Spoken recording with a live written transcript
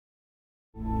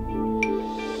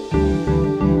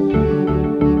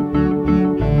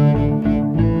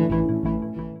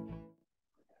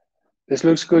This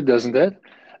looks good, doesn't it?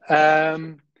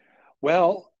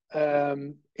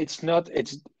 It's not,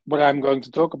 what I'm going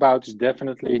to talk about is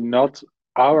definitely not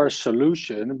our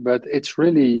solution, but it's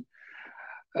really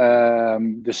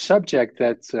the subject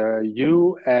that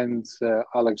you and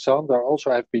Alexander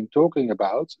also have been talking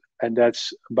about, and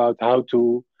that's about how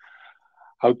to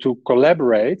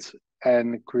collaborate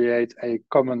and create a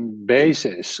common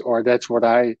basis, or that's what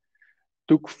I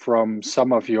took from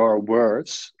some of your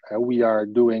words. We are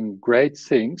doing great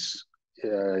things.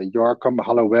 Jorkom,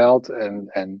 Halloweld,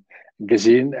 and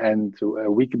Gezin, and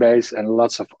Wikibase, and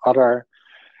lots of other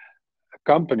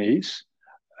companies.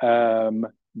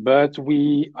 But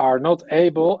we are not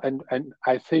able, and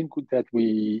I think that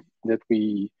we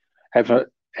have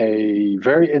a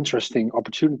very interesting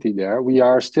opportunity there. We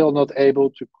are still not able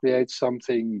to create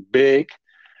something big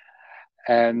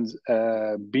and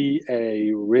be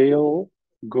a real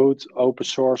good open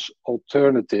source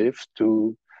alternative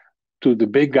to the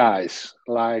big guys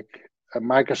like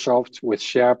Microsoft with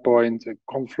SharePoint,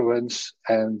 Confluence,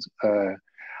 and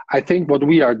I think what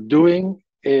we are doing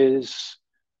is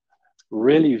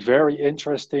really very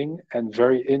interesting, and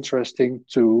very interesting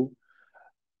to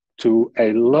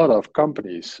a lot of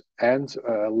companies and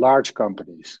large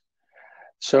companies.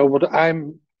 So what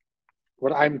I'm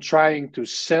trying to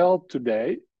sell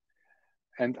today,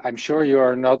 and I'm sure you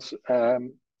are not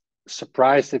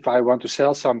surprised if I want to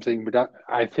sell something, but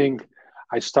I think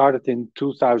I started in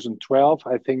 2012.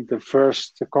 I think the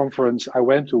first conference I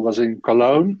went to was in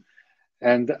Cologne,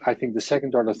 and I think the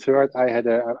second or the third I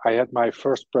had my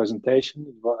first presentation.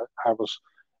 I was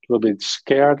a little bit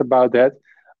scared about that,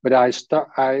 but I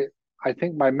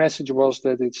think my message was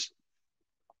that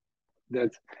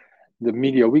that the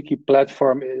MediaWiki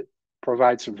platform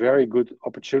provides very good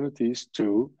opportunities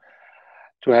to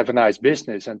have a nice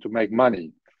business and to make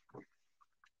money.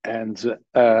 And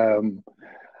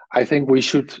I think we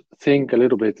should think a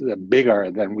little bit bigger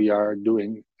than we are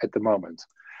doing at the moment.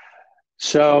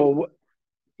 So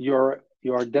you're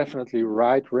definitely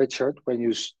right, Richard, when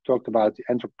you talked about the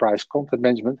enterprise content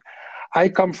management. I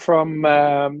come from,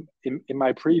 in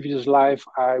my previous life,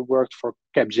 I worked for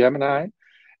Capgemini,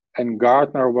 and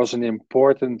Gartner was an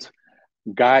important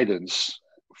guidance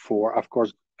for, of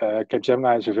course,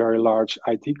 Capgemini is a very large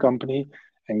IT company,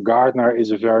 and Gartner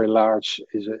is a very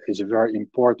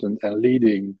important and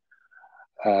leading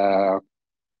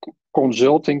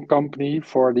consulting company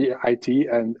for the IT,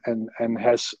 and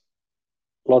has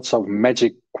lots of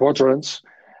magic quadrants,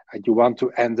 and you want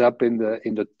to end up in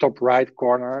the top right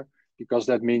corner, because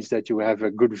that means that you have a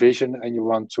good vision and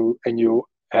you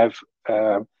have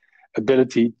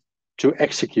ability to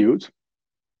execute.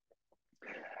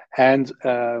 And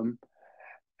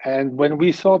when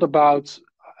we thought about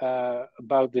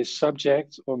this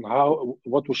subject, on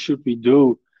what should we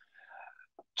do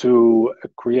to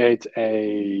create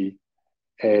a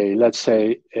let's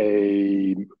say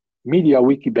a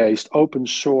MediaWiki based open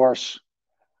source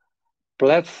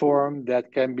platform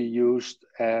that can be used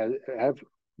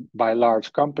by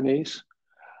large companies,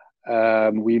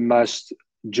 we must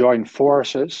join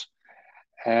forces,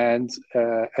 and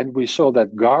we saw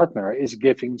that Gartner is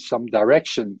giving some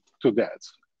direction to that.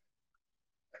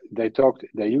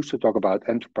 They used to talk about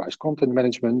enterprise content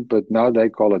management, but now they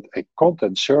call it a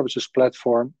content services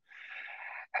platform.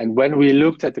 And when we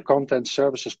looked at the content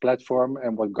services platform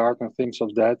and what Gartner thinks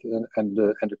of that, and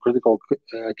the critical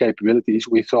capabilities,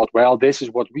 we thought, well, this is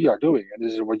what we are doing, and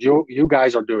this is what you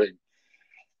guys are doing,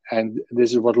 and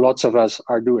this is what lots of us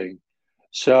are doing.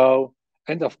 So,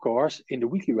 and of course, in the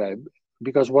WikiWeb,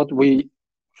 because what we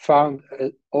found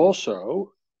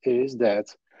also is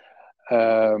that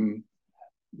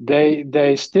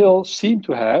they still seem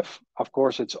to have, of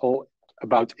course, it's all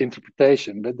about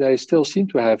interpretation, but they still seem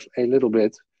to have a little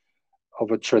bit of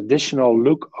a traditional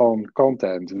look on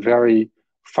content, very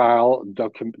file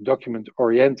document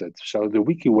oriented. So the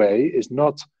wiki way is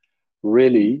not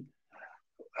really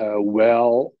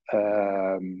well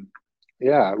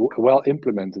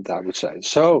implemented, I would say.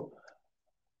 So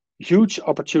huge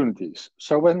opportunities.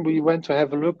 So when we went to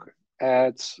have a look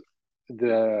at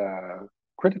the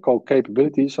critical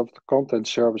capabilities of the content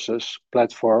services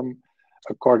platform,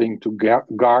 according to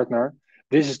Gartner,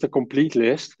 this is the complete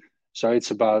list. So it's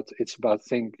about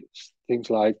things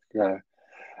like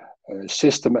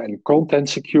system and content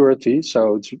security.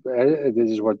 So this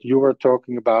is what you were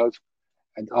talking about,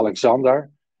 and Alexander.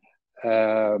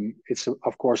 It's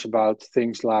of course about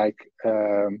things like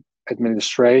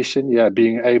administration,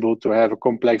 being able to have a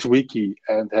complex wiki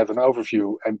and have an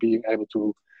overview and being able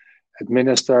to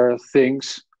administer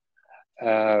things.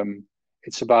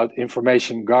 It's about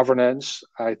information governance.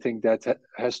 I think that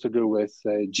has to do with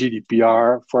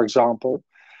GDPR, for example.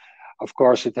 Of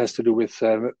course, it has to do with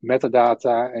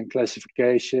metadata and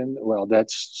classification. Well,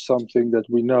 that's something that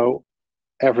we know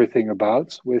everything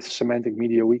about with Semantic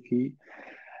MediaWiki.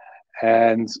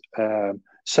 And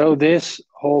so this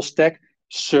whole stack,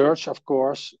 search, of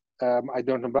course, I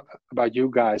don't know about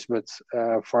you guys, but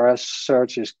for us,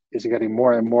 search is getting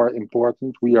more and more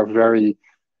important. We are very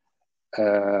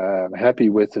happy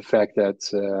with the fact that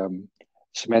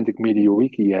Semantic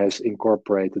MediaWiki has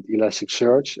incorporated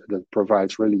Elasticsearch that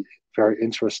provides really very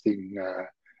interesting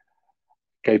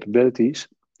capabilities.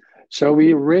 So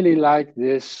we really like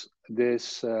this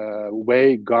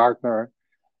way Gartner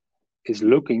is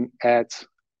looking at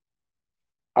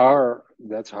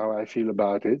that's how I feel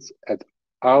about it, at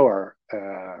our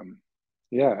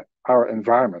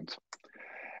environment.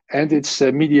 And it's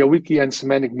MediaWiki and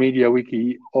Semantic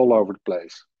MediaWiki all over the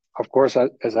place. Of course,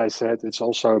 as I said, it's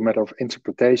also a matter of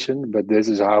interpretation, but this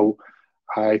is how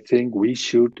I think we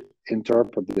should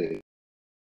interpret it.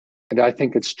 And I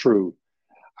think it's true.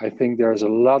 I think there's a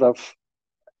lot of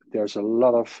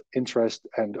interest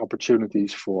and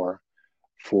opportunities for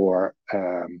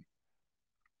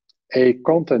a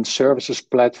content services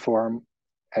platform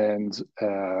and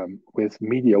with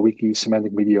MediaWiki,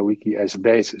 Semantic MediaWiki as a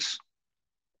basis.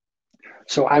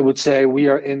 So I would say we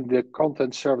are in the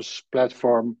content services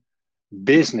platform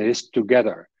business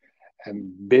together,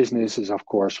 and business is of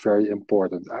course very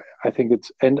important. I think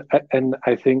it's and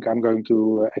I think I'm going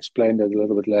to explain that a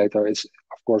little bit later. It's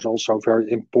of course also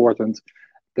very important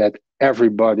that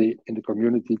everybody in the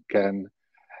community can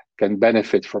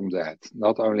benefit from that.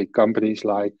 Not only companies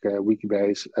like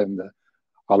Wikibase and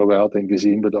Hallowelt and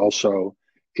Gezien, but also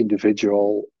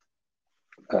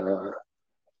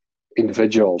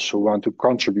individuals who want to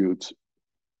contribute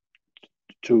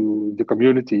to the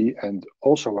community and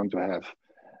also want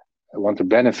to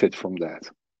benefit from that.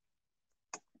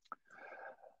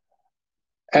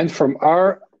 And from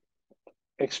our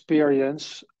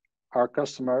experience, our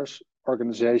customers,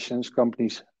 organizations,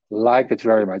 companies like it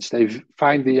very much. They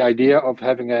find the idea of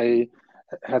having an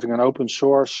open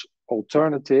source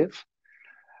alternative.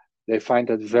 They find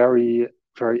that very,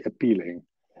 very appealing.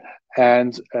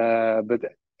 And but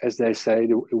as they say,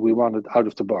 we want it out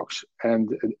of the box,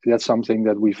 and that's something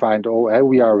that we find.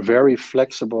 We are very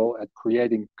flexible at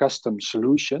creating custom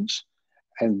solutions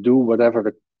and do whatever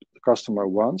the customer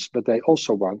wants. But they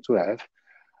also want to have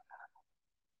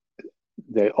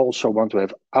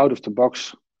out of the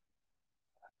box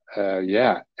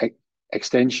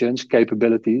extensions,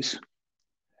 capabilities,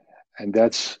 and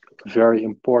that's very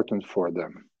important for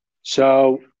them.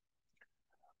 So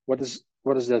what does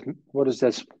that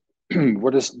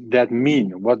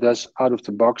mean? What does out of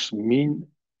the box mean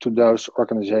to those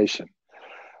organizations?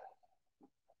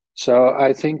 So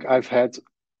I think I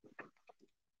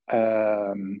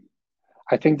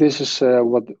think this is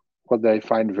what they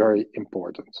find very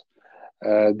important.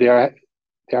 There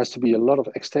has to be a lot of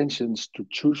extensions to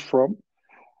choose from.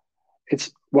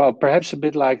 It's perhaps a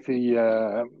bit like the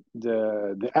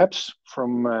apps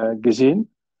from Gezien,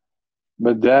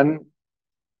 but then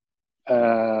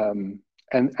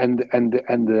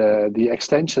the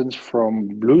extensions from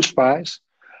Blue Spice,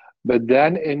 but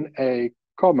then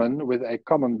with a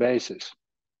common basis.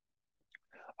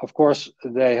 Of course,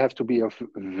 they have to be of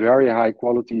very high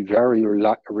quality, very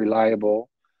reliable.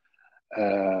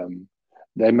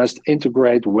 They must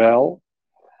integrate well,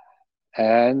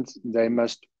 and they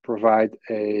must provide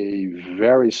a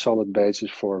very solid basis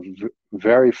for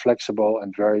very flexible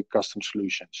and very custom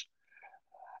solutions.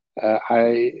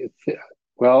 If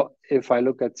I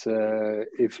look at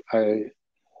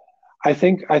I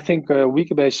think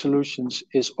Wikibase Solutions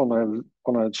is on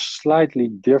a slightly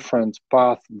different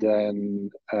path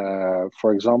than,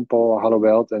 for example,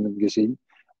 Hallowelt and Gezien.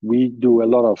 We do a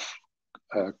lot of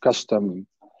custom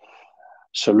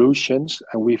solutions,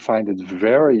 and we find it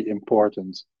very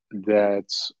important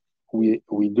that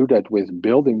we do that with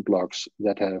building blocks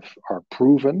that are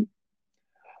proven.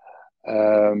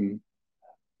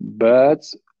 But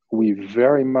we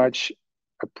very much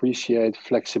appreciate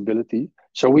flexibility.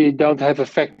 So we don't have a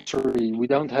factory. We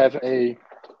don't have a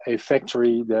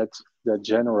factory that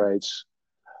generates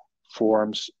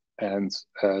forms and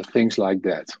things like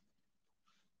that.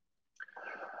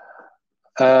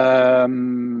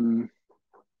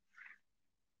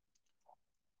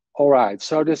 All right.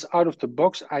 So this out of the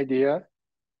box idea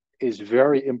is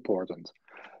very important.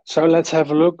 So let's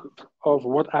have a look of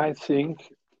what I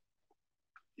think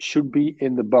should be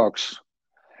in the box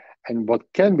and what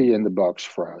can be in the box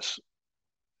for us.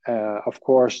 Of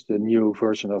course, the new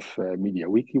version of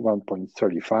MediaWiki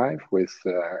 1.35 with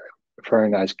very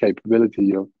nice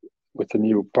capability with the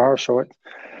new parser.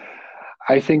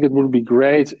 I think it would be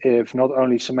great if not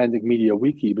only Semantic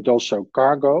MediaWiki, but also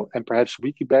Cargo and perhaps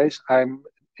Wikibase.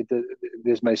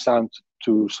 This may sound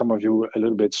to some of you a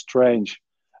little bit strange,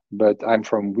 but I'm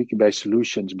from Wikibase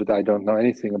Solutions, but I don't know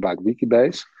anything about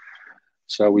Wikibase.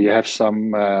 So we have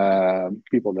some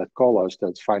people that call us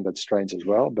that find that strange as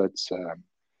well, but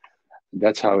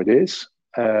that's how it is.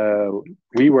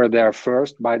 We were there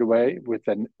first, by the way, with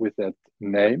that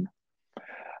name.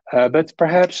 But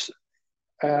perhaps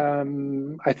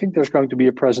I think there's going to be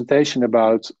a presentation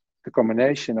about the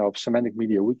combination of Semantic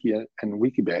MediaWiki and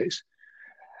Wikibase.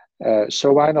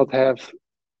 So why not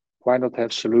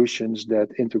have solutions that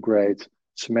integrate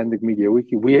Semantic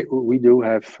MediaWiki? We do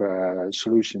have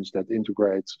solutions that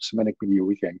integrate Semantic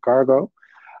MediaWiki and Cargo,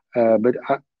 but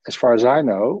as far as I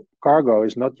know, Cargo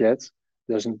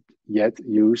doesn't yet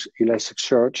use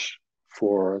Elasticsearch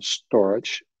for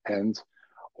storage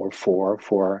or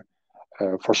for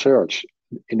search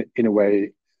in a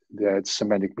way that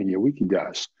Semantic MediaWiki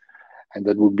does, and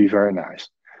that would be very nice.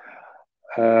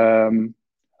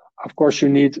 Of course, you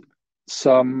need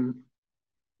some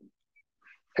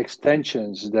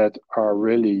extensions that are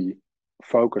really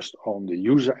focused on the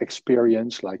user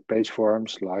experience, like page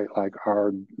forms, like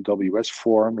our WS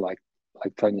form, like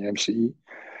Tanya MCE.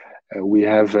 We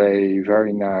have a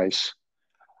very nice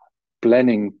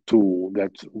planning tool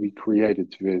that we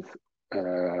created with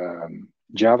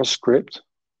JavaScript,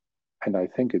 and I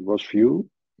think it was Vue,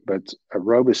 but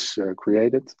Robus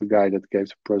created, the guy that gave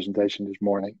the presentation this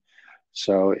morning.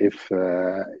 So if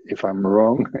I'm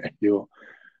wrong,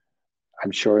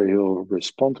 I'm sure he'll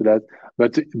respond to that.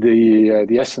 But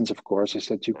the essence, of course, is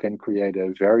that you can create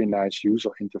a very nice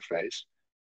user interface.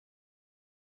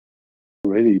 It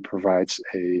really provides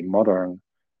a modern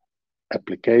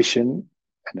application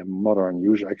and a modern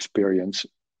user experience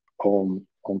on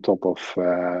top of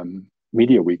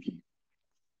MediaWiki.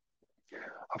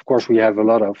 Of course, we have a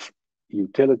lot of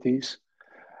utilities.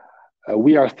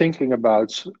 We are thinking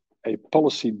about a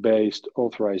policy-based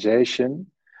authorization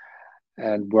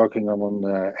and working on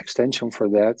an extension for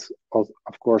that.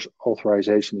 Of course,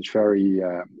 authorization is very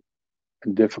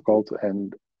difficult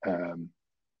and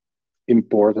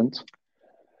important.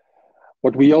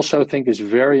 What we also think is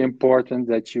very important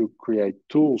that you create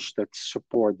tools that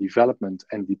support development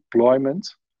and deployment.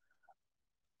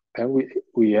 And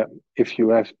if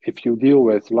you deal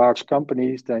with large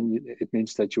companies, then it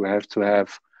means that you have to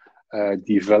have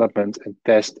development and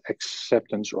test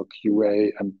acceptance or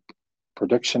QA and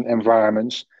production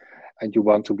environments, and you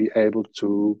want to be able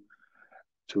to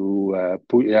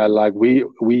put, like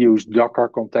we use Docker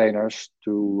containers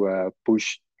to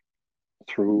push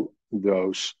through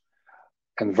those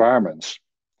environments.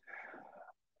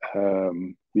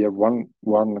 We have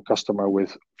one customer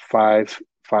with five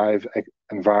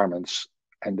environments,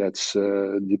 and that's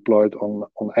deployed on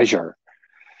Azure.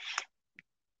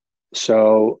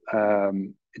 So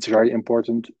it's very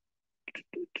important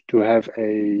to have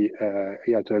to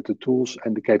have the tools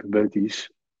and the capabilities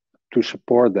to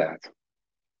support that.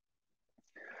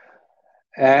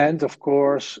 And of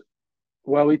course,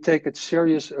 well, we take it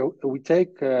serious. We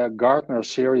take Gartner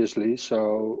seriously.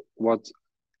 So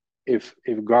if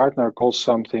Gartner calls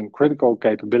something critical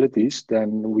capabilities,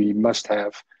 then we must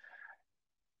have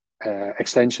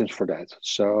extensions for that.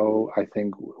 So I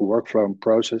think workflow and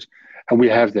process, and we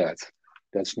have that.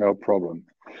 That's no problem.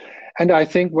 And I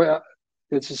think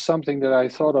this is something that I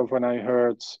thought of when I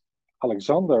heard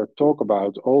Alexander talk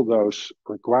about all those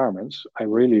requirements. I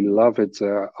really love it,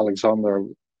 Alexander,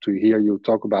 to hear you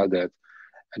talk about that,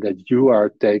 and that you are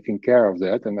taking care of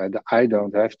that, and that I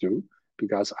don't have to,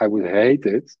 because I would hate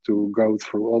it to go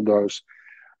through all those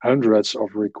hundreds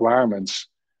of requirements.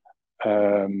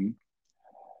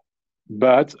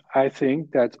 But I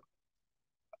think that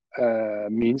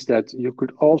means that you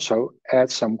could also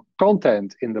add some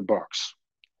content in the box.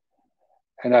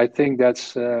 And I think that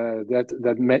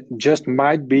just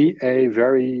might be a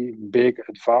very big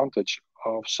advantage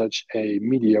of such a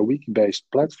MediaWiki-based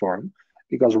platform,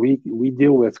 because we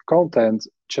deal with content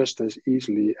just as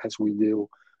easily as we deal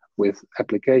with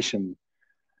application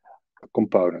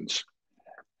components.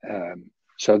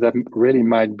 So that really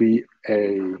might be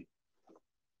a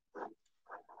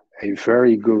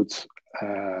very good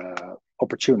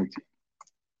opportunity.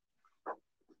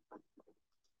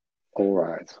 All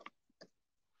right.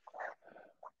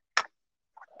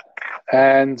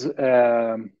 And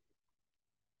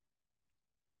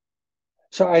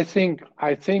so I think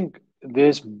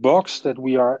this box that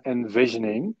we are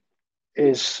envisioning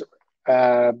is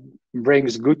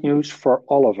brings good news for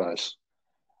all of us.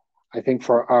 I think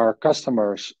for our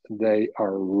customers, they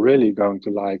are really going to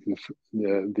like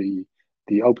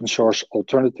the open source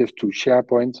alternative to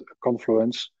SharePoint,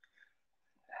 Confluence,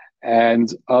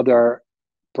 and other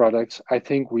products. I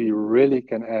think we really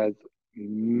can add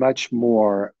much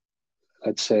more,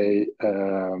 let's say,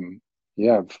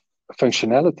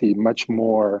 functionality, much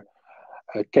more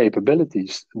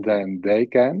capabilities than they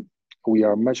can. We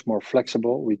are much more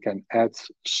flexible. We can add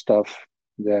stuff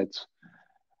that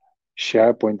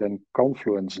SharePoint and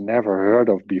Confluence never heard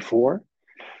of before.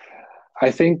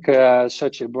 I think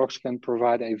such a box can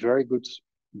provide a very good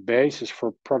basis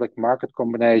for product market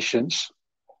combinations.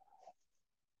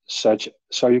 So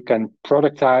you can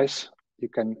productize, you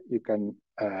can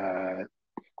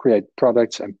create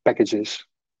products and packages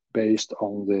based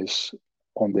on this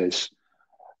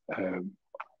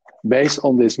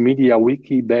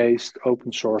MediaWiki based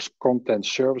open source content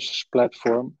services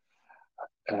platform.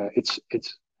 It's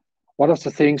one of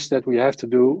the things that we have to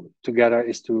do together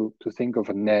is to think of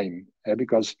a name,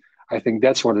 because I think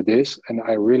that's what it is, and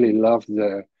I really love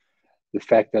the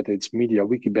fact that it's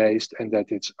MediaWiki based and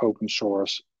that it's open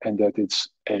source and that it's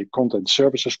a content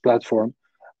services platform.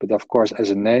 But of course, as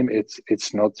a name,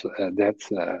 it's not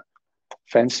that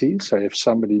fancy. So if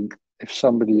somebody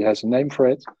has a name for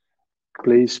it,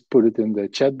 please put it in the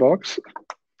chat box.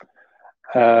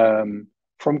 From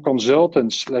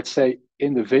consultants, let's say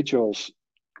individuals,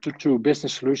 to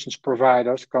business solutions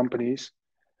providers, companies,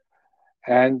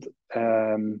 and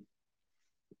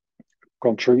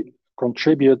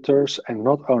contributors, and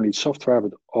not only software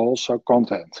but also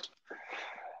content.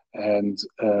 And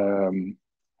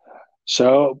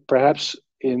so perhaps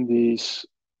in these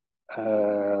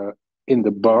in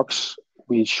the box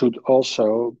we should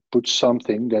also put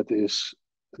something that is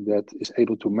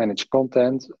able to manage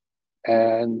content,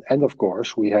 and of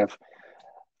course we have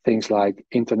things like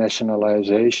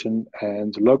internationalization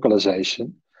and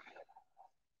localization,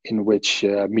 in which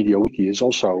MediaWiki is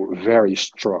also very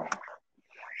strong.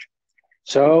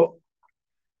 So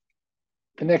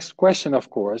the next question,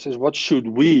 of course, is what should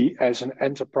we as an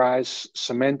enterprise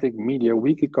semantic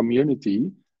MediaWiki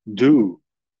community do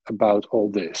about all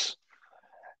this?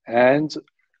 And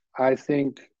I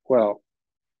think, well,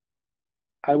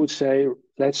 I would say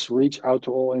let's reach out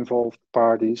to all involved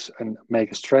parties and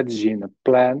make a strategy and a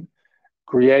plan,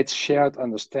 create shared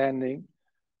understanding,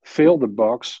 fill the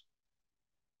box,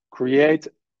 create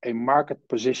a market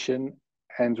position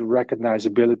and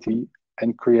recognizability,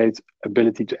 and create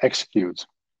ability to execute.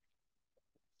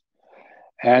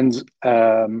 And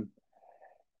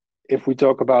if we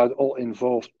talk about all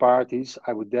involved parties,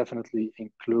 I would definitely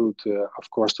include, of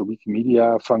course, the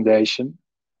Wikimedia Foundation.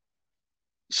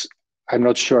 I'm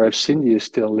not sure if Cindy is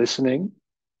still listening,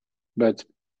 but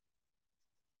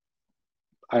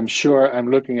I'm sure I'm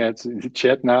looking at the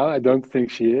chat now. I don't think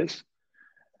she is,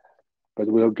 but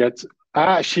we'll get,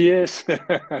 she is.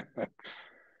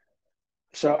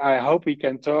 So I hope we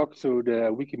can talk to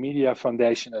the Wikimedia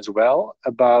Foundation as well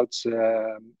about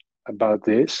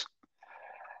this.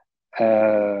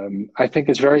 I think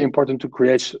it's very important to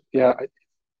create,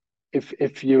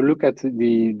 if you look at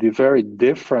the very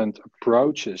different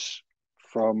approaches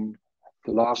from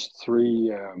the last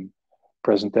three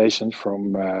presentations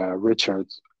from Richard,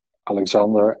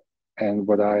 Alexander, and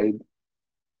what I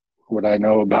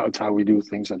know about how we do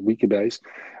things at Wikibase,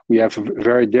 we have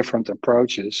very different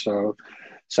approaches. So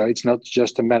it's not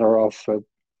just a matter of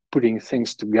putting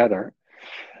things together,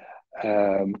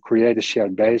 create a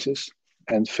shared basis,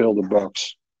 and fill the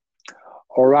box.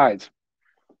 All right.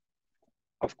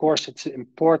 Of course, it's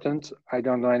important. I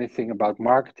don't know anything about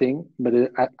marketing, but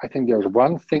I think there's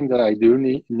one thing that I do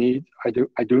need. I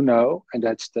do know, and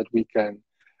that's that we can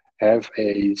have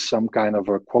some kind of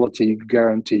a quality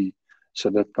guarantee, so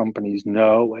that companies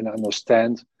know and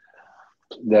understand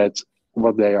that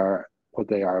what they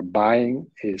are buying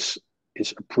is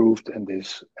approved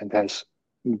and has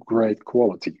great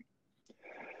quality.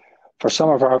 For some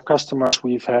of our customers,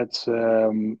 we've had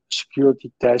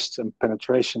security tests and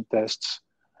penetration tests.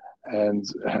 And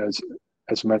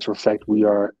as a matter of fact, we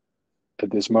are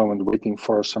at this moment waiting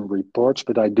for some reports,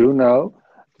 but I do know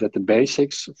that the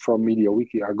basics from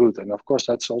MediaWiki are good. And of course,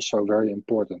 that's also very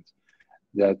important,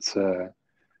 that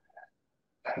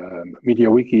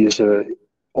MediaWiki is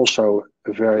also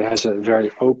has a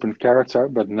very open character,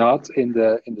 but not in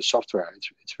the software.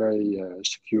 It's very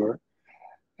secure.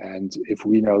 And if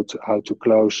we know how to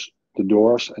close the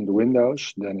doors and the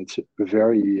windows, then it's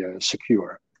very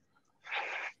secure.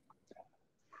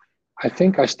 I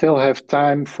think I still have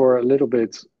time for a little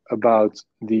bit about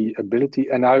the ability,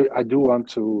 and I do want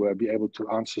to be able to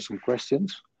answer some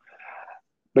questions.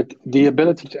 But the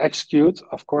ability to execute,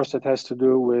 of course, that has to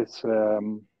do with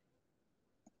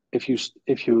if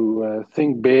you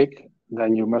think big,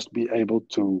 then you must be able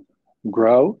to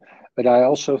grow. But I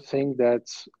also think that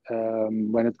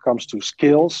when it comes to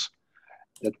skills,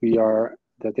 that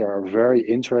there are very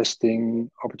interesting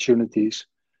opportunities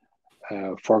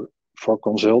for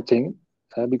consulting,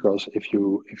 because if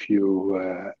you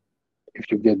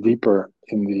get deeper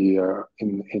in the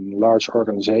in large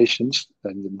organizations,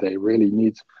 then they really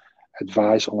need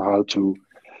advice on how to.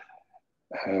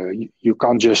 You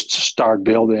can't just start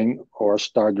building or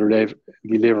start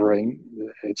delivering.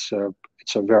 It's a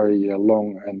very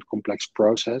long and complex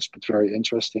process, but very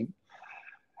interesting.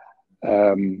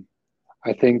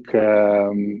 I think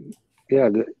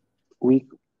we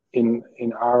in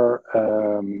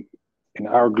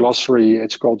our glossary,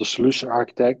 it's called the solution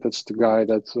architect. That's the guy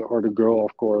or the girl,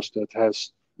 of course, that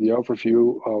has the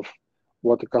overview of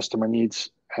what the customer needs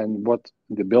and what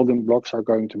the building blocks are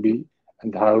going to be,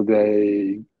 and how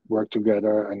they work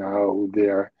together, and how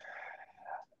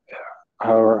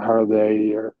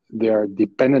their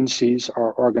dependencies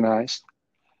are organized.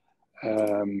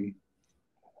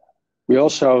 We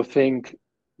also think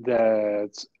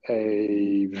that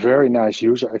a very nice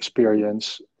user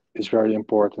experience is very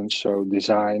important. So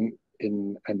design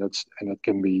and that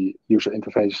can be user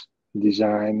interface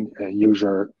design,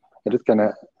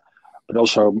 but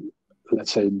also,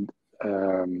 let's say,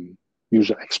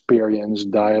 user experience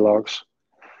dialogues.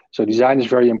 So design is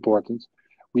very important.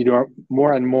 We do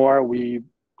more and more. We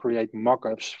create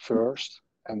mock-ups first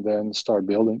and then start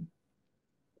building.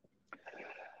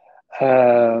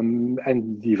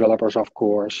 And developers, of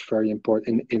course, very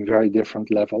important in very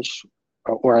different levels,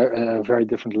 very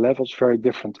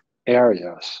different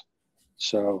areas.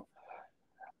 So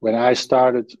when I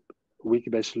started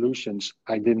wiki-based solutions,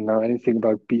 I didn't know anything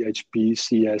about PHP,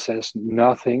 CSS,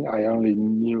 nothing. I only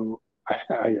knew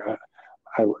I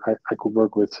could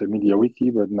work with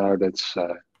MediaWiki, but now that's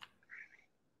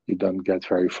you don't get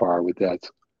very far with that.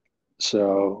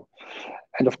 So,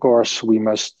 and of course, we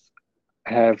must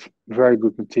have very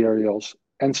good materials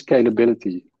and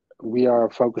scalability. We are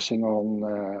focusing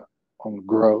on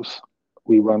growth.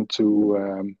 We want to,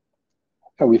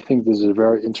 and we think this is a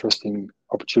very interesting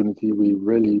opportunity. We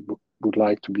really would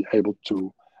like to be able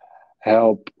to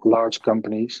help large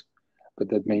companies, but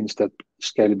that means that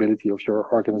scalability of your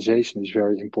organization is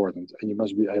very important, and you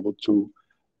must be able to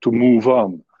move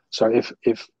on. So if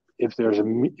there's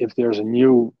a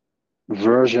new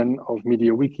version of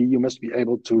MediaWiki, you must be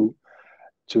able to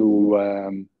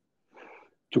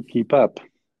keep up,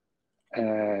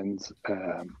 and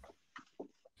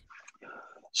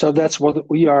so that's what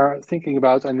we are thinking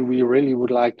about, and we really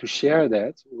would like to share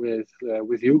that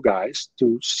with you guys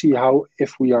to see how,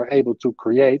 if we are able to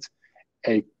create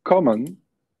a common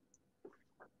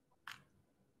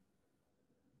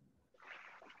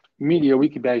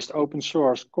MediaWiki-based open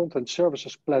source content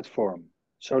services platform.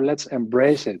 So let's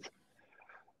embrace it.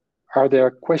 Are there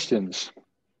questions?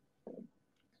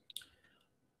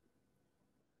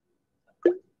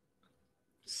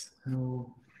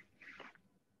 So,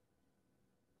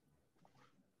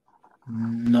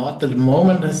 not at the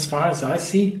moment, as far as I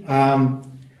see.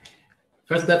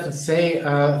 First, let me say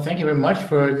thank you very much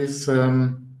for this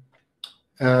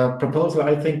proposal.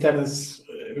 I think that is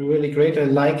really great. I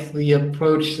like the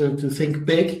approach to think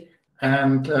big,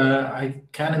 and I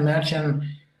can imagine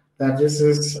that this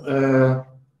is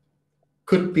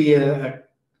could be a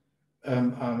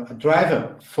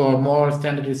driver for more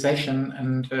standardization.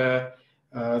 And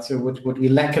so what we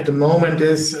lack at the moment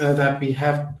is that we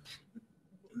have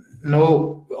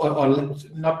no or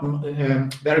not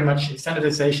very much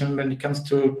standardization when it comes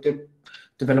to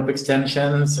develop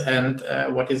extensions and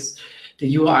what is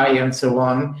the UI and so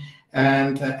on.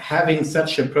 And having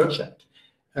such a project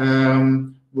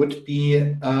would be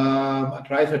a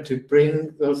driver to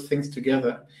bring those things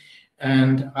together.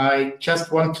 And I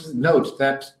just want to note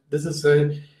that this is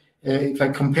if I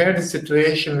compare the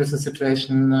situation with the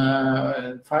situation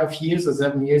 5 years or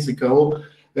 7 years ago,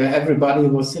 where everybody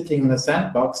was sitting in a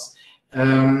sandbox,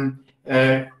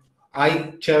 I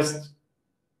just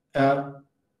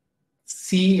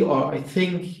see, or I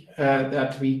think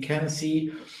that we can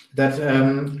see that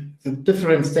the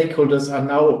different stakeholders are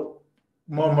now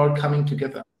more and more coming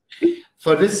together.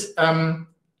 For this,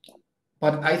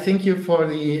 but I thank you for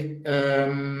the,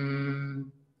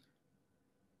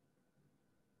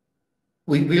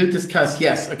 we will discuss,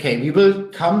 yes, okay, we will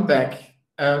come back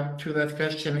to that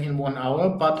question in 1 hour,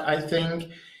 but I think,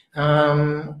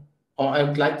 or I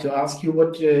would like to ask you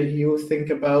what you think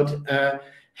about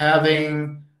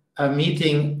having a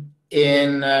meeting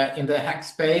in the hack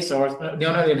space, or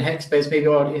not in hack space, maybe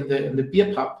or in the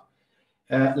beer pub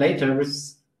later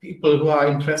with people who are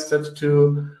interested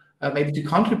to maybe to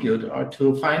contribute or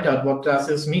to find out what does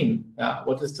this mean.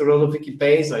 What is the role of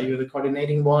Wikibase? Are you the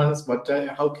coordinating ones? What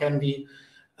how can we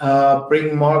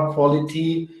bring more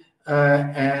quality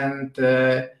and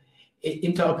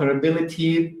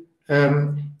interoperability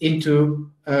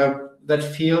into that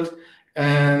field?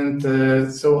 And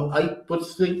so I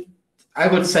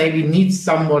would say we need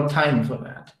some more time for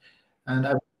that. And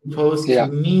I propose to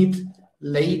meet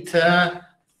later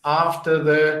after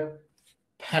the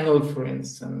panel, for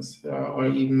instance, or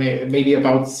even maybe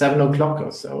about 7 o'clock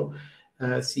or so,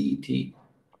 CET.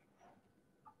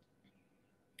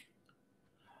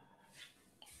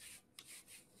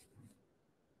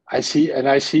 I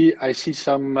see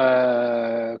some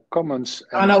comments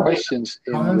and questions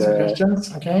in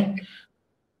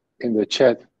the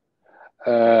chat.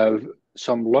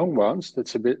 Some long ones.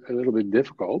 That's a little bit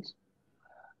difficult.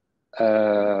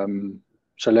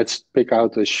 So let's pick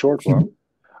out a short one.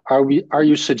 Are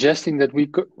you suggesting that we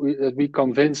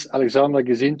convince Alexander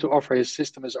Gezin to offer his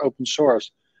system as open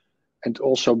source, and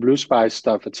also Blue Spice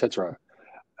stuff, etc.?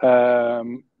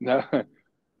 No.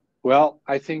 Well,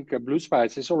 I think Blue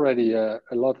Spice is already has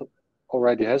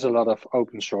a lot of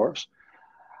open source.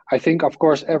 I think, of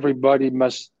course, everybody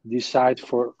must decide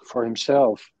for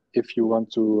himself if you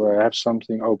want to have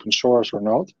something open source or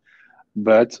not.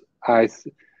 But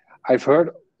I've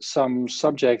heard some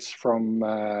subjects from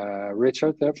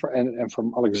Richard and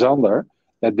from Alexander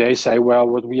that they say, well,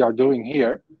 what we are doing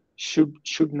here should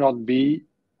not be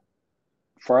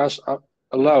for us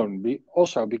alone,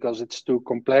 also because it's too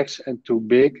complex and too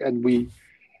big, and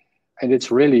it's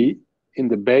really in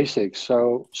the basics.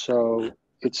 So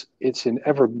it's in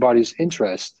everybody's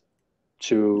interest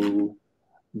to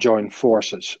join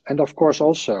forces, and of course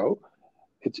also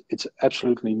it's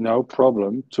absolutely no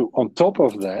problem to, on top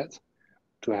of that,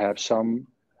 to have some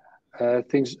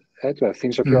things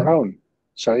of your own.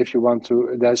 So if you want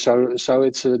to, so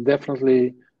it's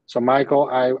definitely. So Michael,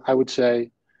 I would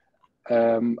say.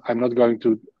 I'm not going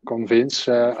to convince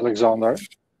Alexander,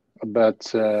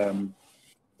 but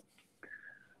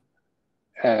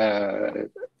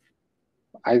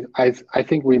I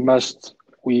think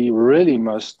we really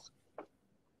must.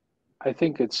 I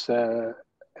think it's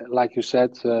like you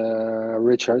said,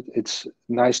 Richard. It's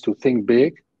nice to think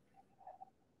big,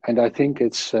 and I think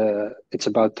it's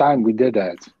about time we did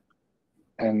that.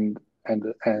 And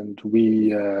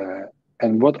we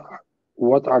and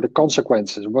what are the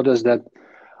consequences? What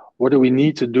do we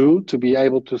need to do to be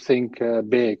able to think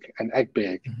big and act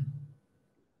big?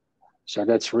 So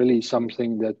that's really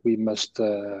something that we must.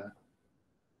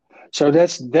 So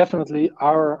that's definitely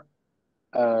our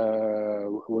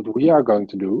what we are going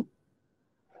to do.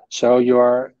 So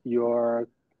your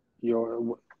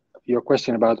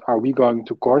question about are we going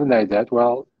to coordinate that?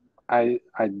 Well, I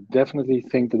definitely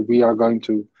think that we are going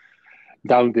to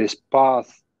down this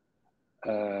path.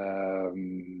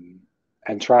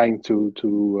 And trying to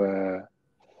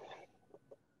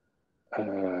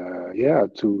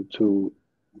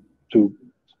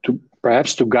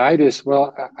perhaps to guide us.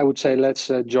 Well, I would say let's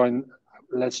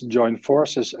join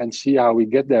forces and see how we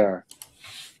get there.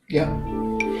 Yeah.